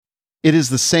It is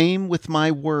the same with my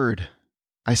word.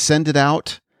 I send it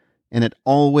out, and it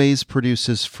always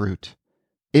produces fruit.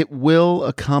 It will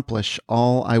accomplish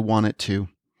all I want it to,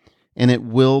 and it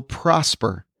will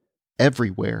prosper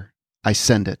everywhere I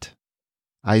send it.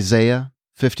 Isaiah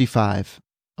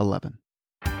 55:11.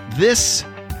 This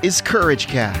is Courage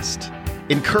Cast,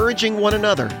 encouraging one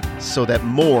another so that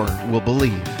more will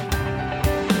believe.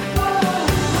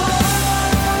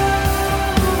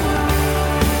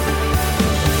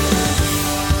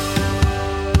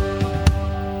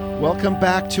 Welcome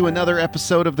back to another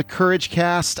episode of the Courage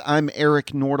Cast. I'm Eric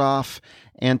Nordoff,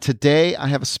 and today I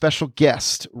have a special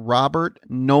guest, Robert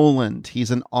Noland. He's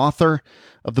an author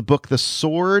of the book The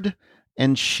Sword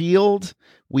and Shield.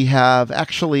 We have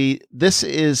this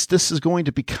is going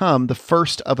to become the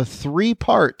first of a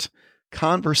 3-part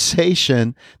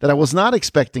conversation that I was not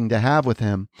expecting to have with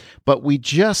him, but we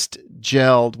just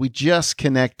gelled, we just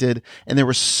connected, and there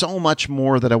was so much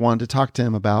more that I wanted to talk to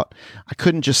him about. I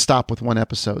couldn't just stop with one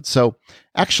episode. So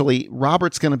actually,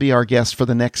 Robert's going to be our guest for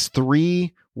the next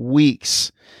 3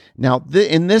 weeks. Now,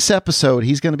 in this episode,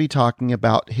 he's going to be talking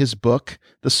about his book,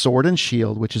 The Sword and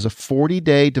Shield, which is a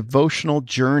 40-day devotional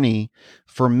journey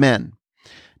for men.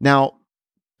 Now,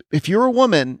 if you're a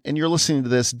woman and you're listening to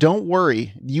this, don't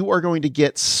worry. You are going to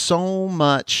get so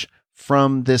much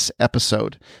from this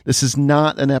episode. This is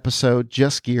not an episode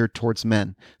just geared towards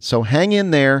men. So hang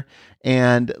in there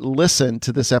and listen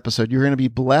to this episode. You're going to be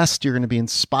blessed. You're going to be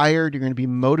inspired. You're going to be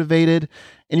motivated.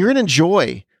 And you're going to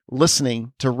enjoy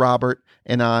listening to Robert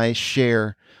and I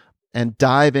share and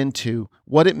dive into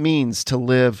what it means to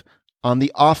live on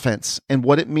the offense and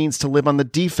what it means to live on the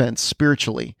defense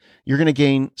spiritually. You're going to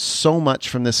gain so much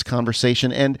from this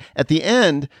conversation. And at the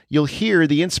end, you'll hear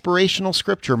the inspirational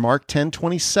scripture, Mark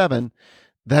 10:27,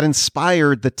 that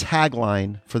inspired the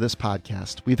tagline for this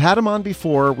podcast. We've had him on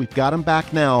before. We've got him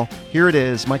back now. Here it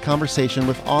is, my conversation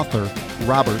with author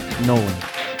Robert Noland.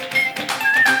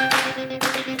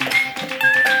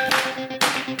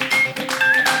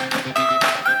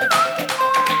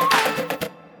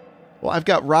 Well, I've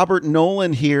got Robert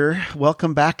Noland here.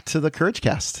 Welcome back to the Courage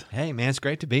Cast. Hey, man, it's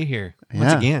great to be here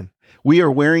once again. We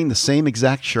are wearing the same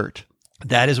exact shirt.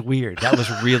 That is weird. That was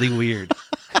really weird.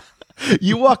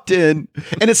 You walked in,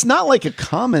 and it's not like a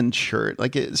common shirt.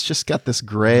 Like, it's just got this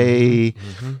gray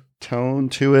tone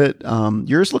to it.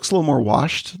 Yours looks a little more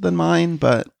washed than mine,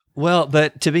 but... Well,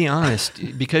 but to be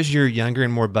honest, because you're younger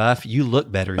and more buff, you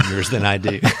look better in yours than I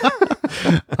do.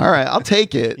 All right, I'll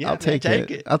take it. Yeah, I'll take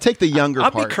it. I'll take the younger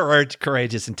I'll part. I'll be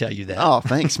courageous and tell you that. Oh,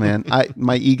 thanks, man.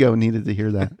 My ego needed to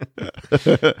hear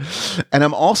that. And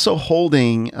I'm also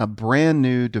holding a brand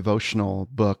new devotional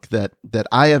book that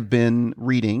I have been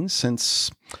reading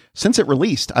since it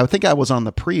released. I think I was on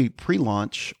the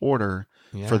pre-launch order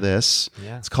for this.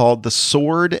 Yeah. It's called The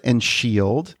Sword and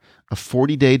Shield, a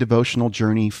 40-day devotional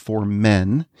journey for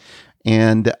men.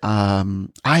 And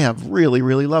I have really,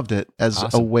 really loved it as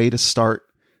a way to start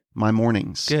my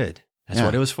mornings. Good. That's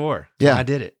what it was for. Yeah, I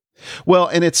did it. Well,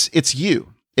 and it's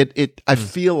you. I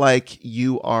feel like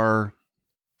you are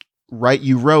right.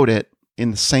 You wrote it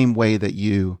in the same way that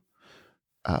you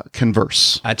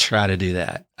converse. I try to do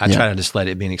that. I try to just let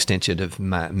it be an extension of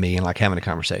me and like having a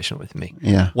conversation with me.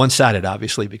 Yeah. One-sided,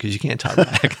 obviously, because you can't talk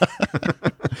back.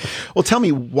 Well, tell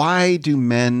me, why do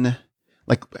men,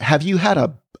 have you had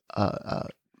a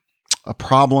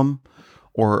problem,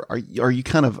 or are you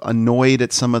kind of annoyed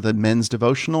at some of the men's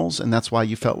devotionals and that's why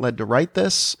you felt led to write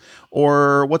this?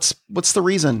 Or what's the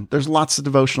reason? There's lots of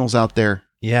devotionals out there.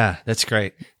 Yeah, that's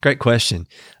great. Great question.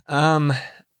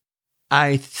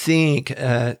 I think,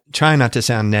 trying not to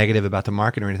sound negative about the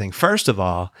market or anything, first of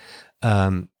all,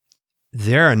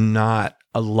 there are not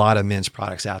a lot of men's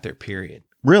products out there, period.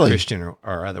 Really? Christian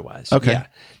or otherwise. Okay.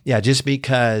 Yeah, just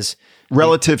because...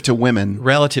 Relative to women.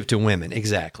 Relative to women,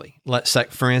 exactly. Let's,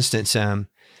 like, for instance, and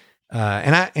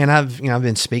I've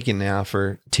been speaking now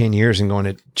for 10 years and going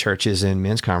to churches and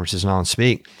men's conferences and all and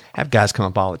speak. I have guys come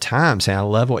up all the time saying, I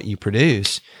love what you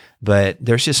produce, but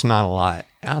there's just not a lot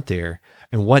out there.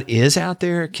 And what is out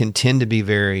there can tend to be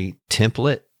very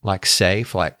template, like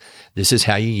safe, like this is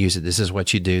how you use it. This is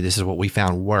what you do. This is what we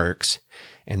found works.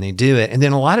 And they do it. And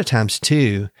then a lot of times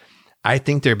too, I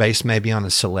think they're based maybe on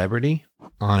a celebrity,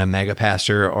 on a mega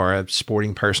pastor or a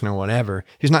sporting person or whatever,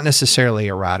 who's not necessarily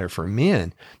a writer for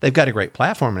men. They've got a great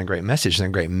platform and a great message. They're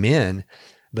great men,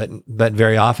 but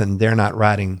very often they're not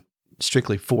writing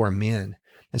strictly for men.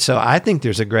 And so I think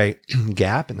there's a great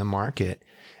gap in the market.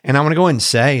 And I want to go ahead and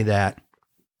say that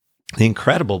the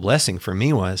incredible blessing for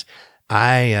me was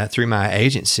I, through my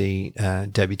agency,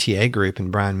 WTA Group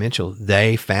and Brian Mitchell,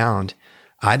 they found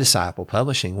iDisciple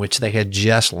Publishing, which they had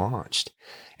just launched.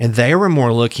 And they were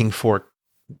more looking for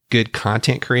good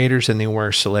content creators than they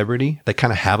were celebrity. They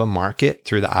kind of have a market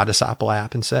through the iDisciple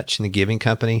app and such, and the Giving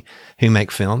Company who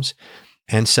make films.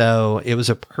 And so it was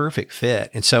a perfect fit.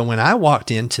 And so when I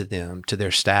walked into them, to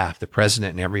their staff, the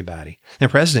president and everybody, their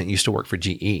president used to work for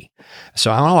GE.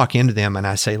 So I walk into them and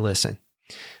I say, listen,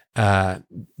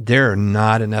 there are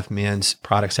not enough men's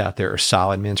products out there, or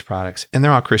solid men's products. And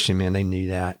they're all Christian men. They knew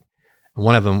that.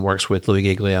 One of them works with Louis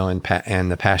Giglio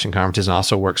and the Passion Conferences, and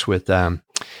also works with a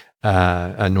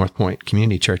North Point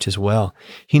Community Church as well.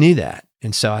 He knew that.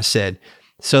 And so I said,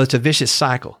 so it's a vicious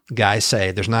cycle. Guys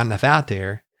say there's not enough out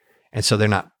there, and so they're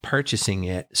not purchasing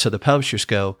it. So the publishers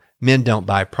go, men don't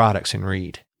buy products and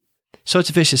read. So it's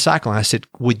a vicious cycle. And I said,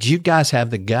 would you guys have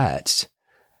the guts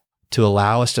to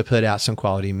allow us to put out some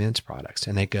quality men's products?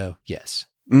 And they go, yes.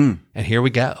 And here we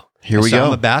go.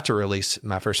 I'm about to release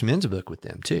my first men's book with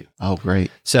them too. Oh,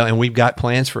 great. So, and we've got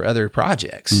plans for other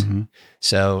projects.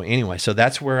 So anyway, so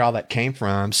that's where all that came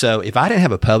from. So if I didn't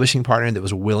have a publishing partner that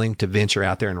was willing to venture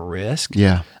out there and risk,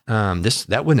 that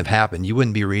wouldn't have happened. You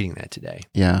wouldn't be reading that today.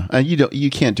 Yeah. You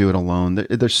can't do it alone.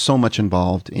 There's so much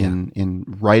involved in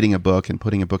writing a book and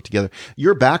putting a book together.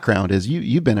 Your background is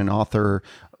you've been an author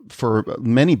for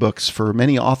many books, for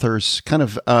many authors, kind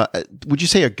of, would you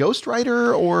say a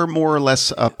ghostwriter, or more or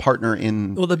less a partner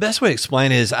in? Well, the best way to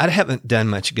explain is I haven't done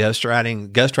much ghostwriting.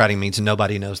 Ghostwriting means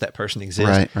nobody knows that person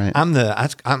exists. Right. I'm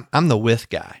the with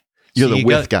guy. You're the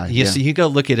with guy. So you go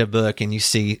look at a book and you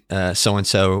see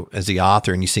so-and-so as the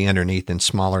author, and you see underneath in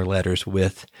smaller letters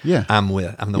with, I'm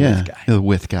the with guy. You're the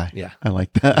with guy. Yeah. I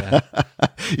like that. Yeah.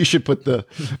 You should put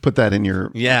that in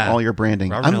your, all your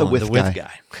branding. Robert I'm Nolan, the with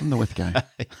guy. I'm the with guy.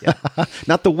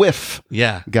 Not the whiff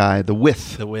guy, the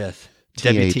with. The with.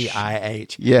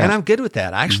 WTIH. Yeah. And I'm good with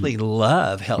that. I actually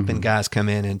love helping guys come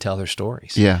in and tell their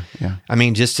stories. Yeah. I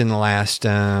mean, just in the last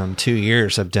 2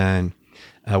 years,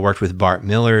 I worked with Bart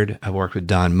Millard. I've worked with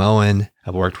Don Moen.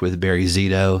 I've worked with Barry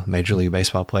Zito, Major League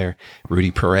Baseball player,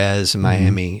 Rudy Perez,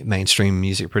 Miami mainstream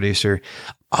music producer.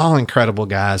 All incredible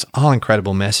guys, all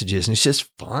incredible messages. And it's just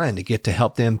fun to get to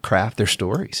help them craft their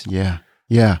stories. Yeah.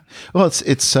 Well,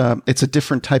 it's a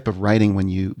different type of writing when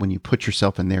you put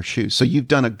yourself in their shoes. So you've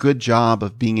done a good job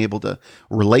of being able to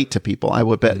relate to people. I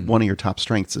would bet one of your top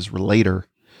strengths is relator.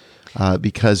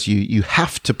 Because you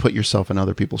have to put yourself in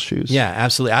other people's shoes. Yeah,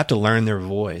 absolutely. I have to learn their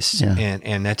voice,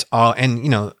 and that's all.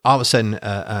 And all of a sudden,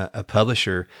 a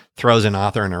publisher throws an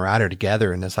author and a writer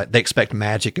together, and it's like they expect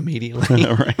magic immediately.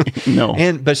 Right? No.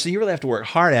 But so you really have to work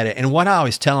hard at it. And what I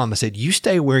always tell them, I said, you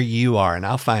stay where you are, and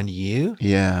I'll find you.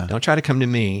 Yeah. Don't try to come to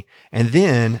me. And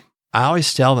then I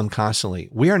always tell them constantly,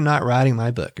 we are not writing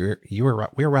my book.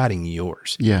 We're writing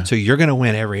yours. Yeah. So you're going to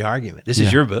win every argument. This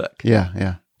is your book.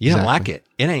 Yeah. You don't like it,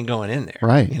 it ain't going in there.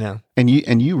 Right. And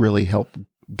you really help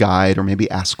guide, or maybe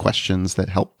ask questions that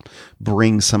help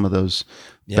bring some of those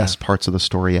best parts of the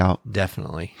story out.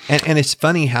 Definitely. And it's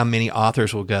funny how many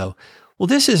authors will go, well,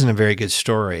 this isn't a very good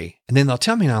story. And then they'll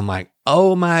tell me, and I'm like,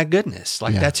 oh my goodness,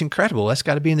 that's incredible. That's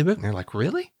got to be in the book. And they're like,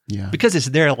 really? Yeah. Because it's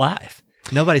their life.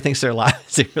 Nobody thinks their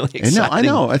life is really exciting. No, I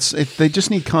know. They just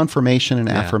need confirmation and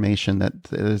affirmation that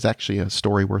there's actually a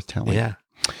story worth telling. Yeah.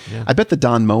 I bet the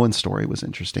Don Moen story was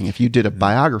interesting. If you did a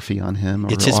biography on him,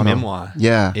 it's his memoir.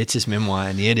 Yeah, it's his memoir,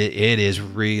 and it is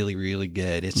really, really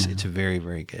good. It's very,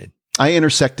 very good. I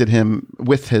intersected him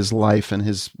with his life and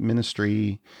his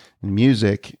ministry and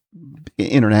music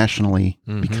internationally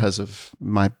because of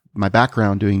my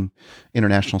background doing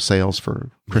international sales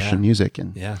for Christian music,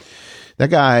 and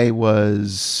that guy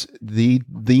was the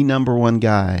number one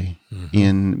guy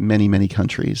in many, many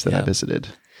countries that I visited.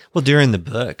 Well, during the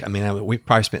book, I mean, we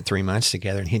probably spent 3 months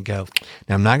together, and he'd go,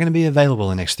 now I'm not going to be available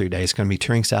the next 3 days. It's going to be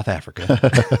touring South Africa.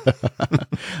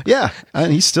 Yeah.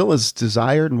 And he still is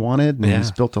desired and wanted, and he's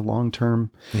built a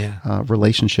long-term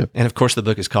relationship. And of course, the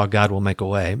book is called God Will Make a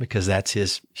Way, because that's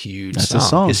his huge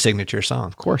song, his signature song.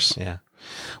 Of course. Yeah.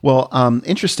 Well,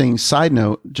 interesting side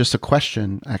note, just a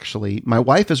question, actually. My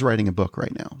wife is writing a book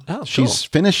right now. Oh, cool. She's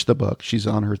finished the book. She's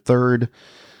on her third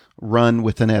run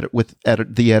with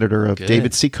the editor of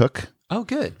David C. Cook. Oh,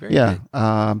 good. Very good.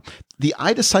 The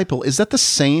iDisciple, is that the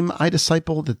same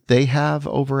iDisciple that they have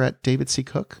over at David C.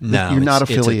 Cook? No, you're not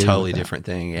affiliated. It's a totally different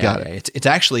thing. Yeah, Got it. It's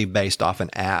actually based off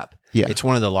an app. Yeah, it's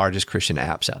one of the largest Christian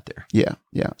apps out there. Yeah,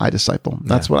 iDisciple.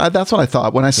 That's what I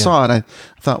thought when I saw it. I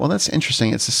thought, well, that's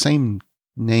interesting. It's the same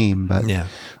name, but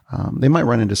they might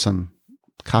run into some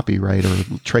copyright or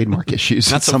trademark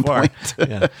issues at some point.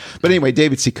 But anyway,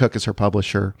 David C. Cook is her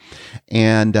publisher,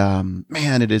 and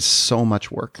man, it is so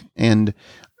much work. And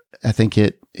I think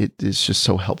it is just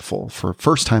so helpful for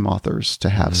first time authors to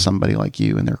have somebody like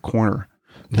you in their corner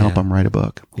to help them write a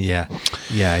book. Yeah.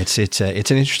 It's an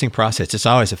interesting process. It's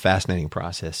always a fascinating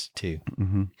process too.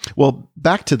 Mm-hmm. Well,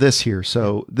 back to this here.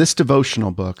 So this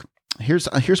devotional book, here's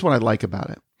what I like about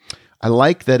it. I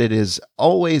like that it is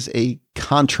always a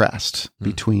contrast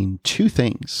between two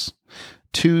things,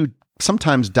 two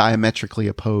sometimes diametrically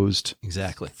opposed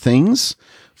things.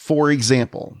 For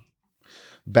example,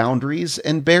 boundaries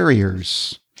and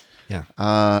barriers,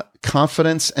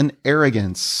 confidence and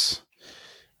arrogance,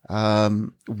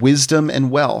 wisdom and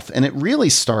wealth. And it really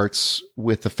starts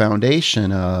with the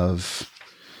foundation of,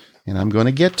 and I'm going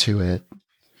to get to it,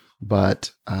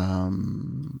 but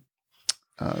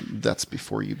that's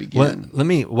before you begin. Well, let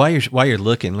me, while you're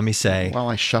looking, let me say, while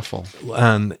I shuffle,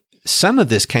 some of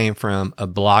this came from a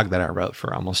blog that I wrote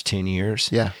for almost 10 years.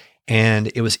 Yeah.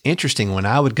 And it was interesting when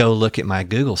I would go look at my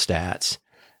Google stats,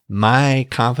 my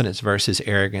confidence versus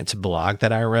arrogance blog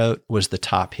that I wrote was the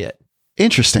top hit.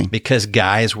 Interesting. Because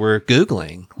guys were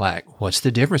Googling, like, what's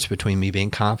the difference between me being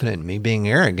confident and me being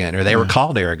arrogant? Or they were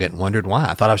called arrogant and wondered why.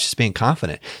 I thought I was just being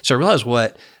confident. So I realized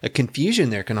what a confusion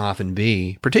there can often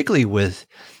be, particularly with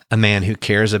a man who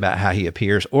cares about how he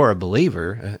appears or a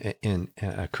believer, in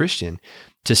a Christian,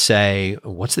 to say,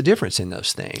 what's the difference in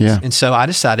those things? Yeah. And so I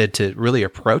decided to really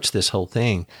approach this whole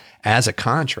thing as a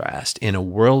contrast in a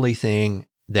worldly thing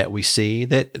that we see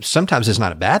that sometimes is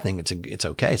not a bad thing. It's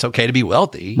okay. It's okay to be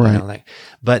wealthy, right.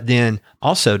 But then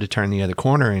also to turn the other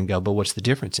corner and go, but what's the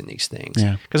difference in these things?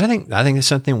 Yeah. Because I think it's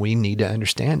something we need to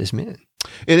understand as men.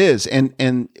 It is. And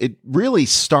it really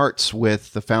starts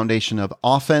with the foundation of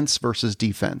offense versus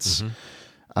defense,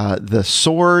 the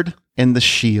sword and the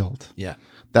shield. Yeah.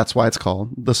 That's why it's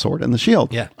called the sword and the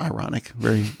shield. Yeah. Ironic,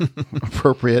 very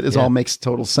appropriate. It all makes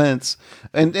total sense.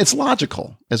 And it's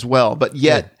logical as well. But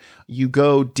yet you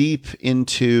go deep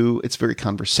into, it's very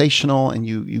conversational, and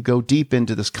you go deep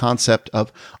into this concept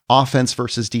of offense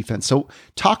versus defense. So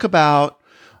talk about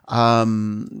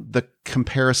the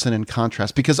comparison and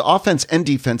contrast, because offense and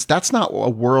defense, that's not a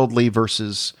worldly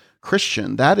versus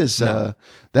Christian. That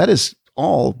is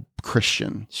all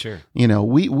Christian. Sure. You know,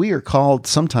 we are called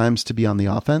sometimes to be on the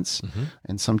offense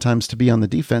and sometimes to be on the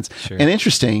defense. Sure. And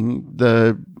interesting,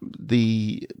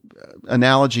 the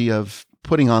analogy of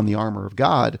putting on the armor of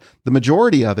God, the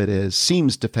majority of it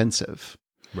seems defensive.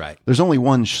 Right. There's only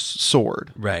one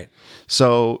sword. Right.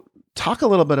 So talk a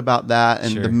little bit about that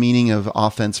and Sure. the meaning of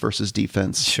offense versus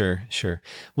defense. Sure.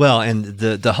 Well, and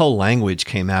the whole language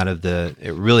came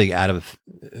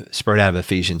spurred out of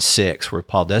Ephesians 6, where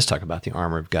Paul does talk about the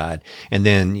armor of God. And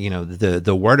then,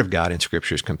 the word of God in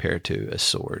Scripture is compared to a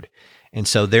sword. And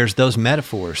so there's those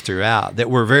metaphors throughout that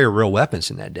were very real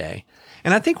weapons in that day.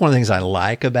 And I think one of the things I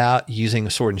like about using a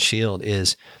sword and shield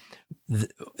is the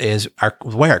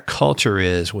way our culture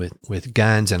is with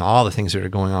guns and all the things that are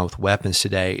going on with weapons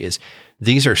today is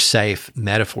these are safe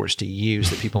metaphors to use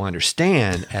that people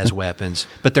understand as weapons,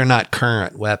 but they're not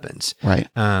current weapons. Right.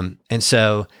 And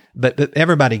so, but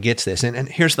everybody gets this. And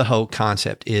here's the whole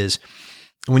concept is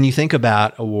when you think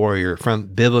about a warrior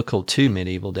from biblical to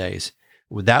medieval days,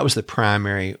 that was the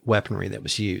primary weaponry that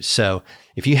was used. So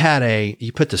if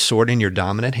you put the sword in your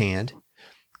dominant hand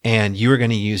and you were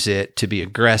going to use it to be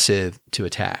aggressive to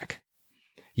attack,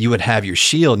 you would have your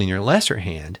shield in your lesser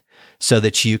hand so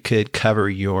that you could cover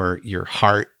your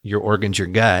heart, your organs, your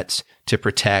guts to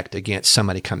protect against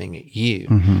somebody coming at you.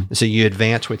 Mm-hmm. So you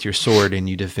advance with your sword and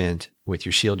you defend with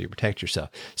your shield, you protect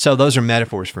yourself. So those are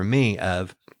metaphors for me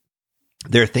of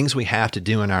there are things we have to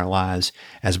do in our lives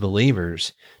as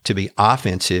believers to be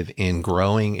offensive in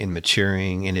growing and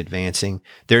maturing and advancing.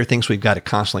 There are things we've got to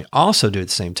constantly also do at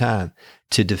the same time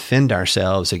to defend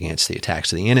ourselves against the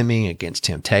attacks of the enemy, against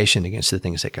temptation, against the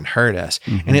things that can hurt us.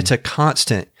 Mm-hmm. And it's a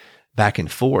constant back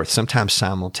and forth, sometimes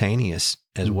simultaneous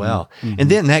as well. Mm-hmm. And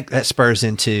then that spurs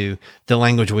into the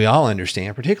language we all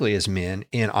understand, particularly as men,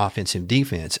 in offense and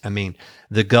defense. I mean,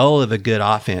 the goal of a good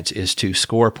offense is to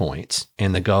score points,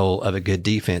 and the goal of a good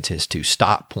defense is to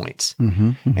stop points.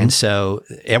 Mm-hmm. Mm-hmm. And so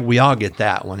we all get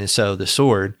that one. And so the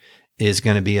sword is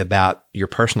going to be about your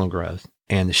personal growth,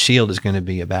 and the shield is going to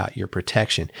be about your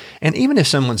protection. And even if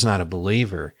someone's not a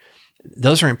believer,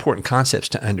 those are important concepts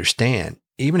to understand.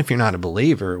 Even if you're not a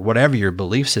believer, whatever your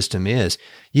belief system is,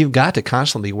 you've got to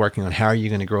constantly be working on how are you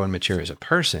going to grow and mature as a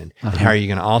person, and how are you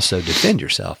going to also defend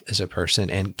yourself as a person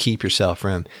and keep yourself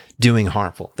from doing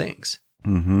harmful things.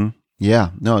 Mm-hmm.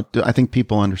 Yeah, no, I think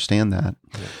people understand that.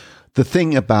 Yeah. The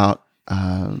thing about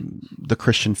the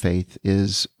Christian faith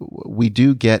is we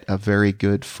do get a very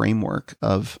good framework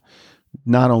of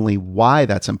not only why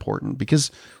that's important,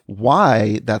 because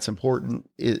why that's important,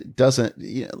 it doesn't,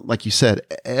 like you said,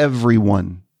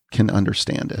 everyone can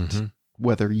understand it. Mm-hmm.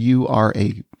 whether you are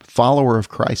a follower of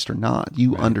Christ or not,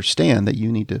 you understand that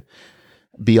you need to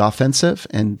be offensive,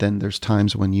 and then there's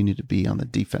times when you need to be on the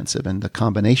defensive, and the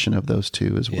combination of those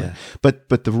two is what.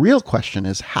 But the real question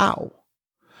is how.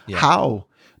 Yeah. How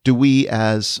do we,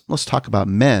 let's talk about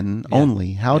men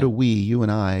only. How do we, you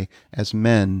and I, as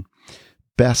men,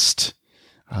 best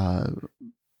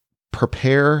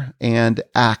prepare and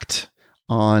act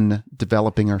on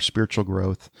developing our spiritual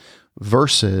growth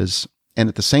versus, and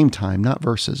at the same time, not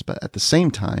versus, but at the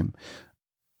same time,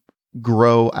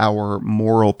 grow our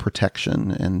moral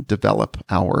protection and develop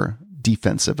our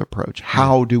defensive approach?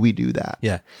 How do we do that?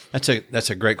 Yeah, that's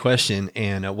a great question.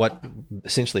 And what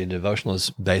essentially a devotional is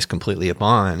based completely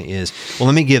upon is, well,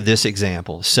 let me give this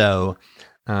example. So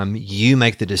you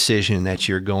make the decision that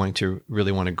you're going to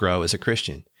really want to grow as a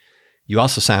Christian. You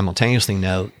also simultaneously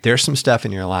know there's some stuff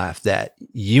in your life that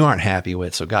you aren't happy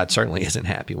with, so God certainly isn't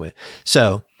happy with.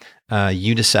 So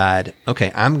you decide,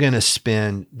 okay, I'm going to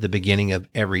spend the beginning of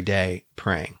every day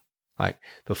praying. Like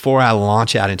before I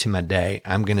launch out into my day,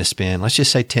 I'm going to spend, let's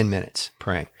just say 10 minutes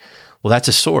praying. Well, that's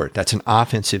a sword. That's an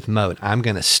offensive mode. I'm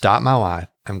going to stop my life.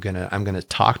 I'm going to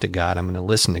talk to God. I'm going to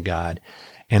listen to God,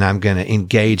 and I'm going to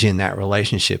engage in that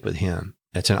relationship with Him.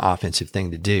 That's an offensive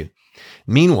thing to do.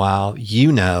 Meanwhile,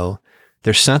 you know,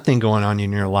 there's something going on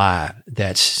in your life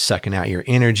that's sucking out your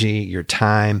energy, your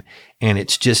time, and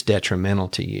it's just detrimental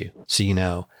to you. So, you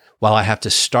know, while I have to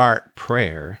start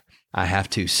prayer, I have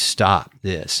to stop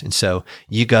this. And so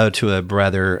you go to a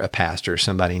brother, a pastor,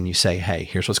 somebody, and you say, hey,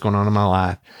 here's what's going on in my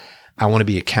life. I want to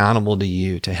be accountable to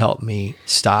you to help me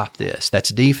stop this. That's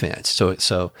defense.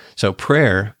 So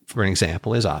prayer, for an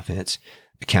example, is offense.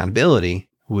 Accountability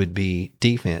would be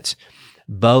defense.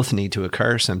 Both need to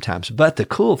occur sometimes. But the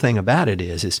cool thing about it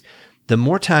is the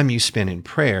more time you spend in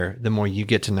prayer, the more you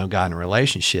get to know God in a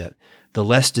relationship, the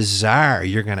less desire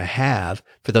you're going to have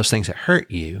for those things that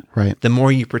hurt you. Right. The more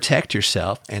you protect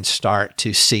yourself and start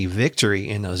to see victory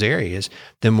in those areas,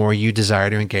 the more you desire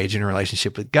to engage in a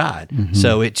relationship with God. Mm-hmm.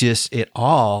 So it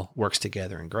all works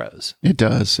together and grows. It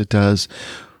does.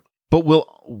 But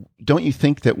don't you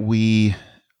think that we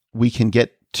can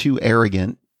get too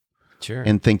arrogant? Sure.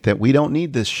 And think that we don't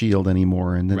need this shield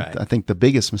anymore. And then I think the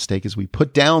biggest mistake is we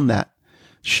put down that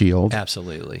shield.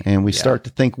 Absolutely. And we start to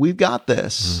think we've got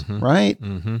this, right?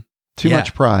 Mm-hmm. Too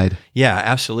much pride. Yeah,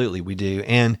 absolutely. We do.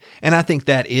 And I think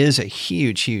that is a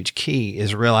huge, huge key,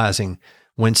 is realizing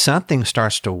when something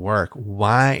starts to work,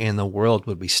 why in the world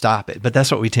would we stop it? But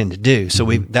that's what we tend to do. So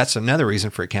that's another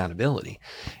reason for accountability,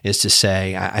 is to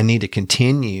say, I need to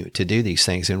continue to do these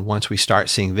things. And once we start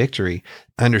seeing victory,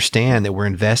 understand that we're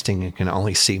investing and can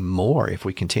only see more if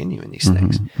we continue in these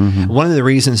things. Mm-hmm. One of the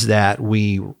reasons that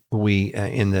we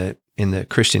in the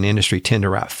Christian industry tend to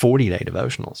write 40-day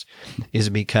devotionals is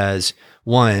because,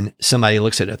 one, somebody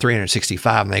looks at a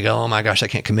 365 and they go, oh my gosh, I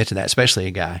can't commit to that, especially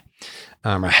a guy,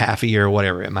 or half a year or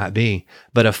whatever it might be.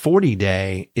 But a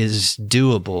 40-day is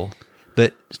doable.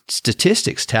 But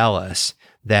statistics tell us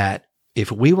that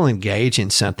if we will engage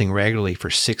in something regularly for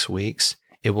 6 weeks,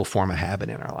 it will form a habit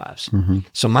in our lives. Mm-hmm.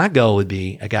 So my goal would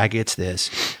be, a guy gets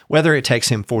this, whether it takes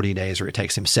him 40 days or it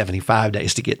takes him 75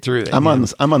 days to get through it. I'm on the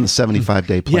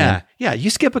 75-day plan. Yeah.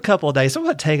 You skip a couple of days. I'm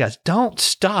going to tell you guys, don't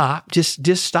stop. Just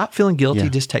stop feeling guilty. Yeah.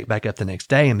 Just take back up the next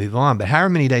day and move on. But however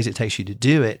many days it takes you to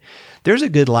do it, there's a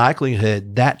good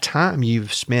likelihood that time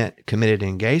you've spent committed and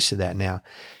engaged to that now.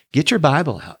 Get your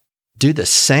Bible out. Do the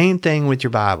same thing with your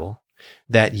Bible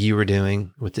that you were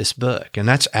doing with this book. And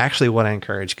that's actually what I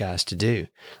encourage guys to do.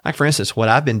 Like, for instance, what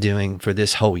I've been doing for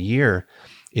this whole year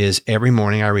is every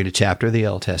morning I read a chapter of the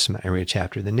Old Testament, I read a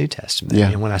chapter of the New Testament.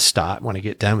 Yeah. And when I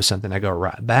get done with something, I go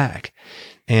right back.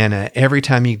 And every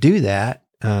time you do that,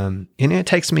 and it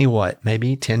takes me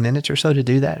maybe 10 minutes or so to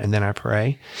do that. And then I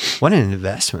pray. What an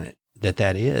investment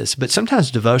that is. But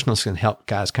sometimes devotionals can help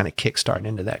guys kind of kickstart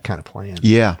into that kind of plan.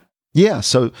 Yeah. Yeah.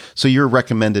 So your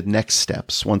recommended next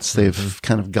steps, once they've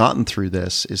kind of gotten through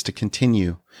this, is to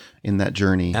continue in that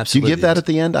journey. Absolutely. Do you give that at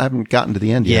the end? I haven't gotten to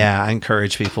the end yet. Yeah, I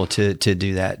encourage people to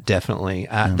do that. Definitely.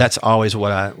 That's always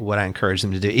what I encourage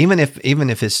them to do. Even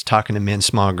if it's talking to men,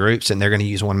 small groups, and they're going to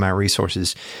use one of my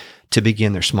resources to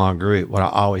begin their small group, what I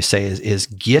always say is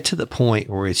get to the point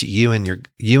where it's you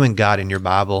and God in your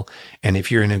Bible. And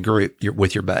if you're in a group, you're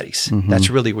with your buddies. Mm-hmm. That's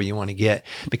really where you want to get,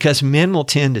 because men will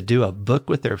tend to do a book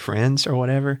with their friends or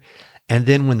whatever. And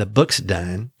then when the book's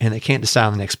done and they can't decide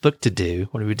on the next book to do,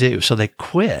 what do we do? So they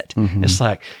quit. Mm-hmm. It's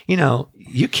like,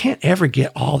 you can't ever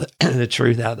get all the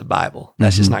truth out of the Bible.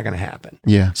 That's just not going to happen.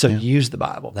 Yeah. So use the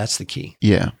Bible. That's the key.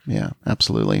 Yeah. Yeah,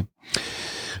 absolutely.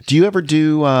 Do you ever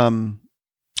do,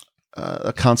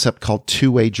 a concept called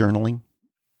two-way journaling?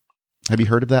 Have you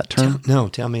heard of that term? No,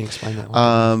 tell me, explain that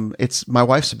one. It's my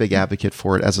wife's a big advocate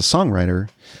for it as a songwriter,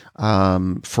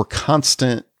 for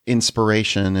constant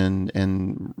inspiration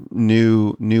and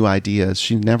new ideas.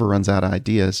 She never runs out of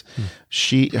ideas.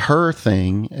 Her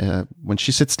thing, when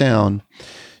she sits down,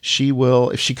 she will,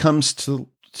 if she comes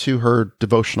to her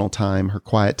devotional time, her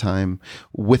quiet time,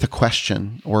 with a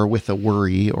question or with a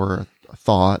worry or a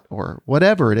thought or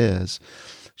whatever it is,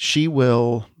 she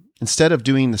will, instead of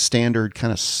doing the standard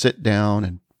kind of sit down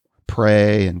and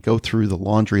pray and go through the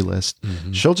laundry list,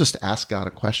 she'll just ask God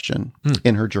a question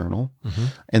in her journal,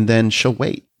 and then she'll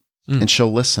wait and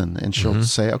she'll listen and she'll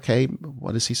say, okay,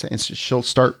 what does he say? And she'll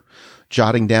start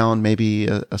jotting down maybe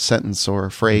a sentence or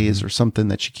a phrase or something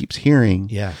that she keeps hearing.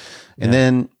 Yeah. And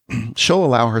then she'll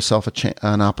allow herself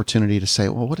an opportunity to say,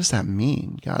 well, what does that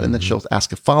mean, God? And then she'll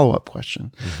ask a follow-up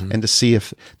question and to see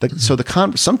if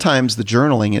sometimes the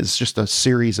journaling is just a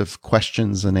series of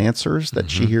questions and answers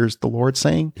that she hears the Lord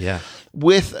saying,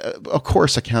 with, of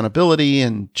course, accountability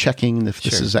and checking if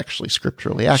this is actually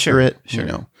scripturally accurate.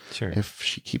 If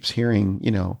she keeps hearing,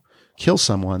 kill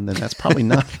someone, then that's probably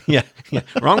not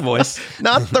wrong voice,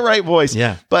 not the right voice.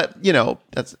 But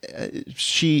that's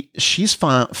she's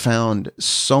found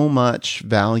so much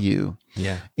value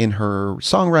in her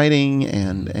songwriting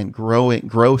and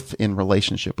growth in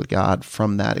relationship with God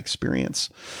from that experience.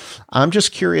 I'm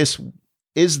just curious,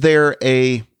 is there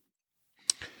a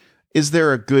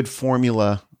good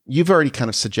formula? You've already kind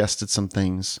of suggested some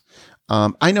things.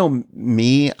 I know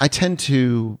me, I tend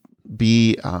to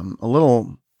be a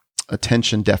little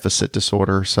attention deficit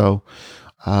disorder. So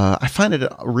I find it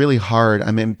really hard.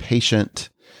 I'm impatient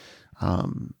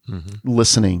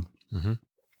listening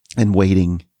and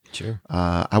waiting. Sure.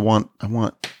 I want,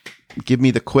 give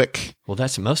me the quick. Well,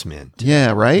 that's most men.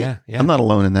 Yeah, right? Yeah. I'm not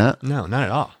alone in that. No, not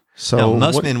at all. So no,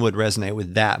 most men would resonate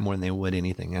with that more than they would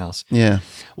anything else. Yeah.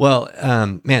 Well,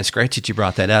 man, it's great that you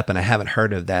brought that up, and I haven't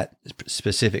heard of that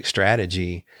specific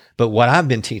strategy. But what I've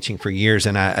been teaching for years,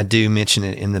 and I do mention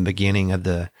it in the beginning of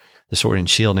the Sword and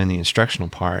Shield in the instructional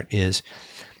part, is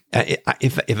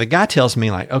if a guy tells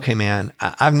me like, okay, man,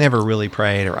 I've never really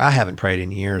prayed, or I haven't prayed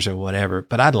in years or whatever,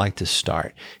 but I'd like to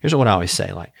start. Here's what I always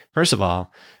say. Like, first of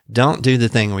all, don't do the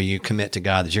thing where you commit to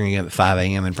God that you're going to get up at 5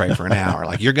 a.m. and pray for an hour.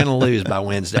 Like, you're going to lose by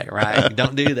Wednesday, right?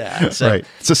 Don't do that. So, right.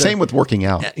 It's the same with working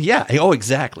out. Yeah. Oh,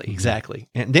 exactly.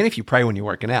 And then if you pray when you're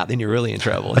working out, then you're really in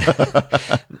trouble.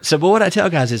 But what I tell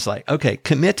guys is like, okay,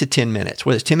 commit to 10 minutes,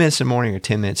 whether it's 10 minutes in the morning or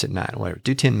 10 minutes at night, whatever,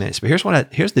 do 10 minutes. But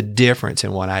here's the difference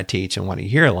in what I teach and what I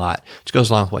hear a lot, which goes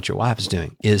along with what your wife is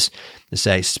doing, is to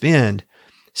say, spend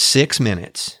 6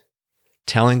 minutes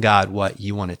telling God what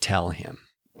you want to tell him.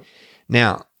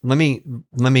 Now, let me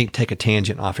take a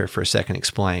tangent off here for a second,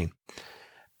 explain.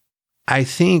 I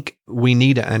think we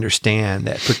need to understand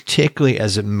that, particularly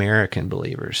as American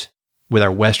believers, with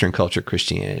our Western culture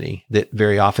Christianity, that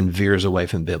very often veers away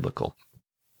from biblical,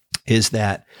 is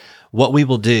that what we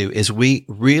will do is we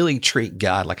really treat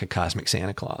God like a cosmic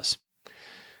Santa Claus.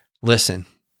 Listen,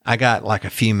 I got like a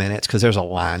few minutes because there's a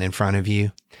line in front of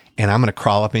you, and I'm going to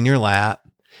crawl up in your lap,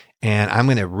 and I'm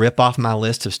going to rip off my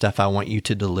list of stuff I want you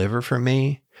to deliver for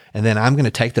me. And then I'm going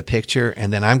to take the picture,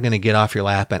 and then I'm going to get off your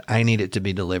lap, and I need it to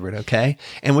be delivered, okay?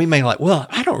 And we may like, well,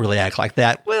 I don't really act like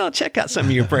that. Well, check out some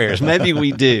of your prayers. Maybe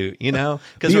we do, Be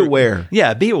aware.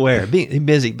 Yeah, be aware. Be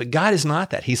busy. But God is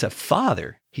not that. He's a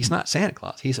father. He's not Santa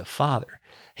Claus. He's a father.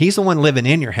 He's the one living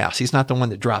in your house. He's not the one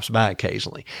that drops by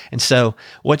occasionally. And so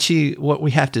what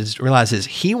we have to realize is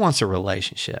he wants a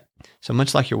relationship. So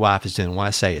much like your wife is doing, what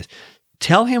I say is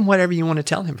tell him whatever you want to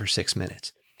tell him for 6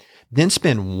 minutes. Then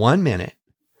spend 1 minute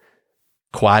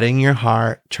quieting your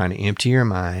heart, trying to empty your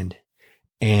mind,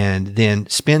 and then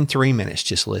spend 3 minutes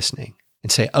just listening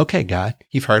and say, okay, God,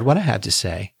 you've heard what I have to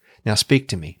say. Now speak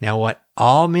to me. Now, what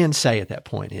all men say at that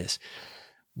point is,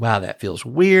 wow, that feels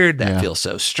weird. That feels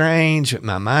so strange.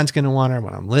 My mind's going to wander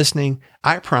when I'm listening.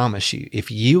 I promise you,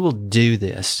 if you will do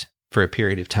this for a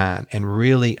period of time and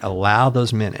really allow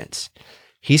those minutes,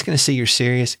 he's going to see you're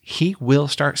serious. He will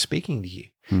start speaking to you.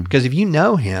 Because if you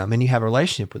know him and you have a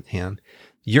relationship with him,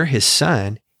 you're his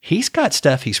son. He's got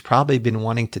stuff he's probably been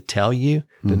wanting to tell you,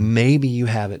 but maybe you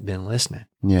haven't been listening.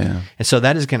 Yeah. And so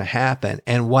that is going to happen.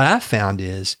 And what I found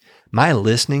is my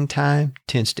listening time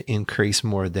tends to increase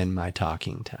more than my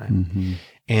talking time,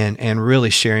 and really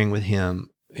sharing with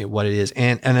him what it is.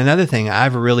 And another thing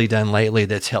I've really done lately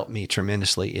that's helped me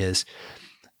tremendously is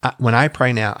when I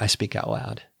pray now, I speak out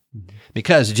loud,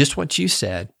 because just what you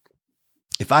said,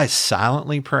 if I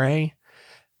silently pray,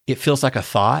 it feels like a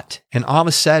thought. And all of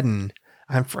a sudden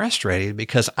I'm frustrated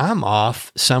because I'm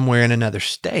off somewhere in another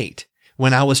state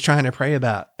when I was trying to pray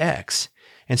about X.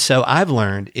 And so I've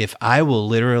learned if I will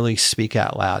literally speak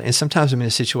out loud, and sometimes I'm in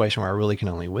a situation where I really can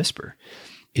only whisper,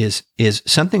 is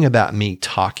something about me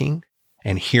talking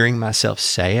and hearing myself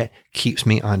say it keeps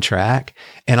me on track,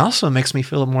 and also makes me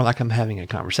feel more like I'm having a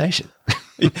conversation.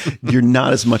 You're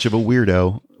not as much of a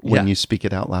weirdo when Yeah. you speak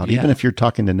it out loud, Yeah. even if you're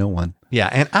talking to no one. Yeah,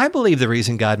 and I believe the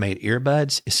reason God made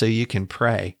earbuds is so you can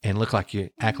pray and act like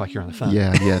you're on the phone.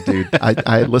 Yeah, dude.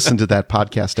 I listened to that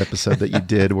podcast episode that you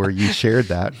did where you shared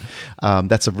that.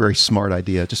 That's a very smart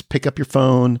idea. Just pick up your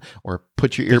phone or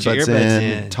put your earbuds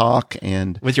in, talk,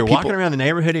 and With you're walking around the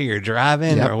neighborhood or you're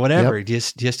driving Yep, or whatever, yep.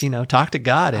 just talk to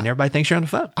God, and everybody thinks you're on the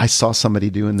phone. I saw somebody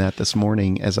doing that this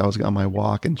morning as I was on my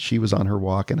walk, and she was on her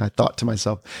walk, and I thought to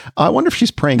myself, I wonder if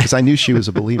she's praying, because I knew she was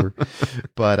a believer,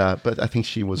 but I think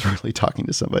she was really talking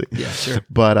to somebody. Yeah, sure.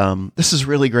 But this is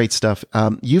really great stuff.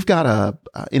 You've got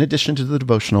in addition to the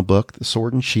devotional book, The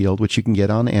Sword and Shield, which you can get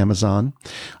on Amazon.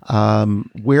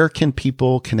 Where can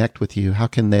people connect with you? How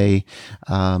can they?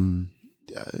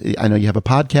 I know you have a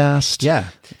podcast. Yeah.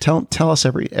 Tell us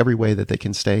every way that they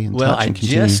can stay in Well, touch I and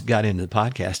continue. just got into the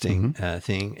podcasting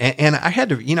thing, and I had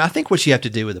to, I think what you have to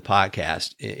do with a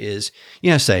podcast is,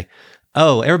 say,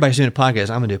 oh, everybody's doing a podcast,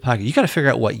 I'm going to do a podcast. You got to figure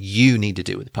out what you need to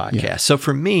do with the podcast. Yeah. So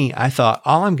for me, I thought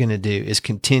all I'm going to do is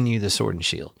continue the Sword and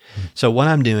Shield. So what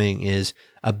I'm doing is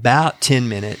about 10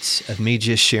 minutes of me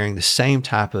just sharing the same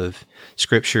type of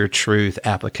scripture, truth,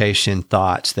 application,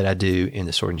 thoughts that I do in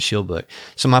the Sword and Shield book.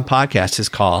 So my podcast is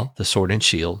called The Sword and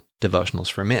Shield Devotionals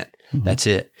for Men. That's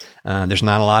it. There's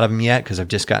not a lot of them yet because I've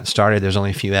just gotten started. There's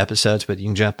only a few episodes, but you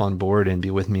can jump on board and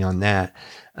be with me on that.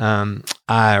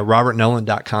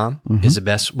 RobertNolan.com is the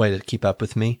best way to keep up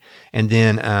with me. And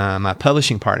then my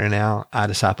publishing partner now,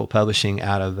 iDisciple Publishing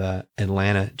out of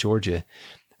Atlanta, Georgia.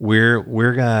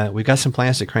 We've got some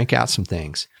plans to crank out some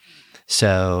things.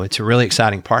 So it's a really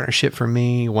exciting partnership for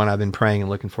me, one I've been praying and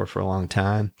looking for a long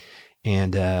time.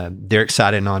 And they're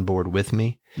excited and on board with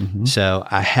me. So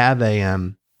I have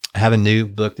a new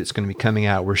book that's going to be coming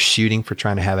out. We're shooting for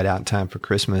trying to have it out in time for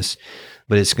Christmas,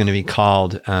 but it's going to be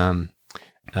called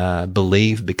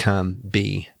Believe, Become,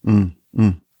 Be.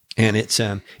 And it's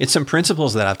some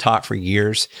principles that I've taught for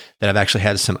years that I've actually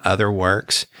had some other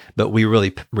works, but we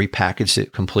really repackaged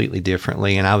it completely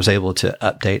differently. And I was able to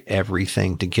update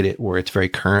everything to get it where it's very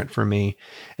current for me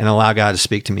and allow God to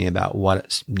speak to me about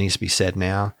what needs to be said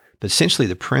now. But essentially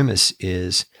the premise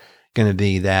is going to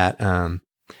be that,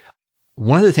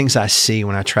 one of the things I see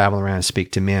when I travel around and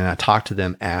speak to men, and I talk to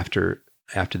them after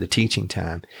the teaching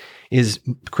time, is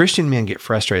Christian men get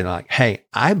frustrated like, hey,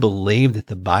 I believe that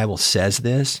the Bible says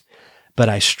this, but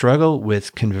I struggle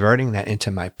with converting that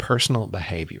into my personal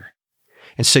behavior.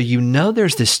 And so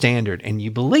there's this standard and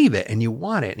you believe it and you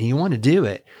want it and you want to do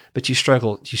it, but you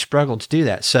struggle to do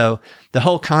that. So the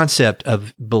whole concept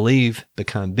of believe,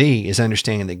 become, be is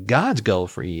understanding that God's goal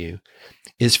for you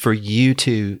is for you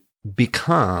to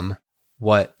become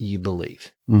what you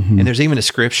believe. And there's even a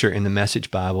scripture in the Message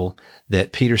Bible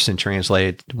that Peterson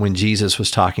translated when Jesus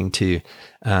was talking to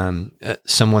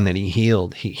someone that he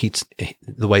healed. He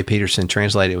the way Peterson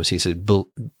translated it was, he said,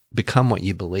 become what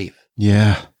you believe.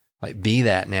 Yeah. Like be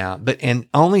that now. And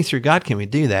only through God can we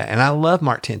do that. And I love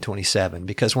Mark 10:27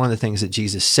 because one of the things that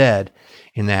Jesus said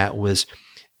in that was,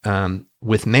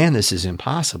 with man, this is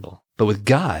impossible, but with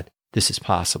God, this is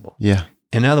possible. Yeah.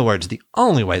 In other words, the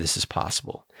only way this is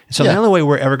possible. So the only way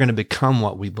we're ever going to become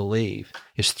what we believe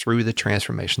is through the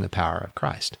transformation, the power of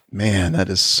Christ. Man, that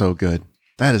is so good.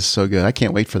 That is so good. I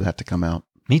can't wait for that to come out.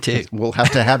 Me too. We'll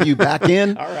have to have you back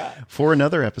in All right. for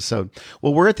another episode.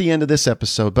 Well, we're at the end of this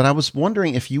episode, but I was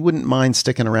wondering if you wouldn't mind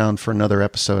sticking around for another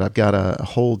episode. I've got a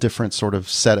whole different sort of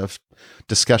set of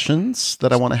discussions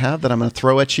that I want to have that I'm going to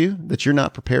throw at you that you're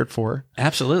not prepared for.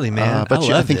 Absolutely, man. But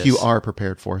I think this. you are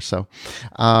prepared for. So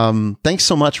thanks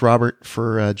so much, Robert,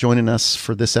 for joining us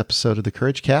for this episode of the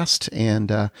Courage Cast.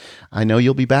 And I know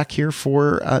you'll be back here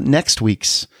for next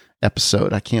week's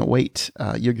episode. I can't wait.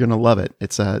 You're going to love it.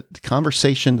 It's a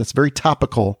conversation that's very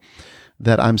topical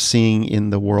that I'm seeing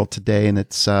in the world today. And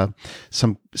it's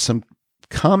some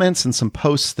comments and some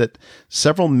posts that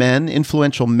several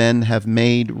influential men have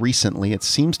made recently. It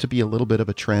seems to be a little bit of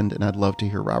a trend, and I'd love to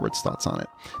hear Robert's thoughts on it.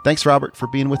 Thanks, Robert, for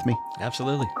being with me.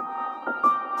 Absolutely.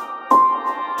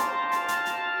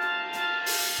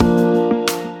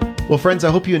 Well, friends,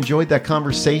 I hope you enjoyed that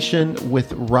conversation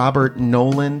with Robert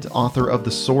Nolan, author of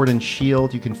The Sword and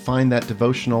Shield. You can find that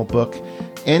devotional book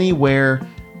anywhere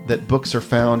that books are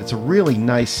found. It's a really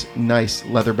nice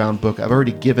leather-bound book. I've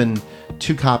already given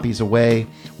 2 copies away.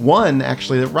 One,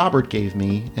 actually, that Robert gave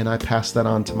me, and I passed that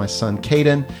on to my son,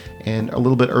 Caden. And a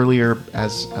little bit earlier,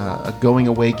 as a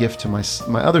going-away gift to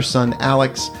my other son,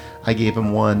 Alex, I gave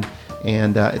him one.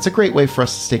 And it's a great way for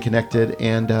us to stay connected,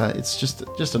 and it's just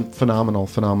a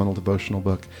phenomenal devotional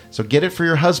book. So get it for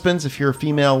your husbands if you're a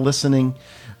female listening.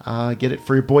 Get it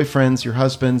for your boyfriends, your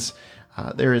husbands.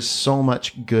 There is so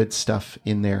much good stuff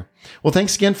in there. Well,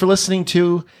 thanks again for listening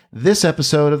to this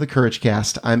episode of the Courage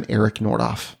Cast. I'm Eric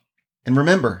Nordoff. And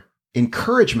remember,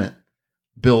 encouragement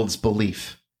builds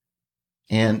belief,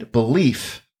 and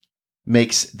belief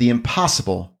makes the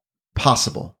impossible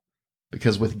possible,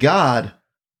 because with God,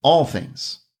 all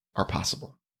things are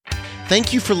possible.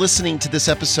 Thank you for listening to this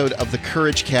episode of the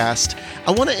Courage Cast.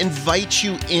 I want to invite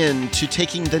you into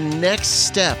taking the next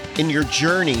step in your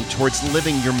journey towards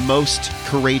living your most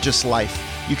courageous life.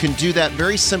 You can do that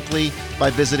very simply by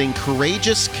visiting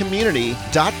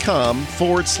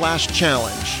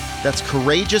courageouscommunity.com/challenge. That's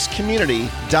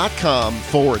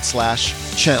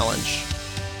courageouscommunity.com/challenge.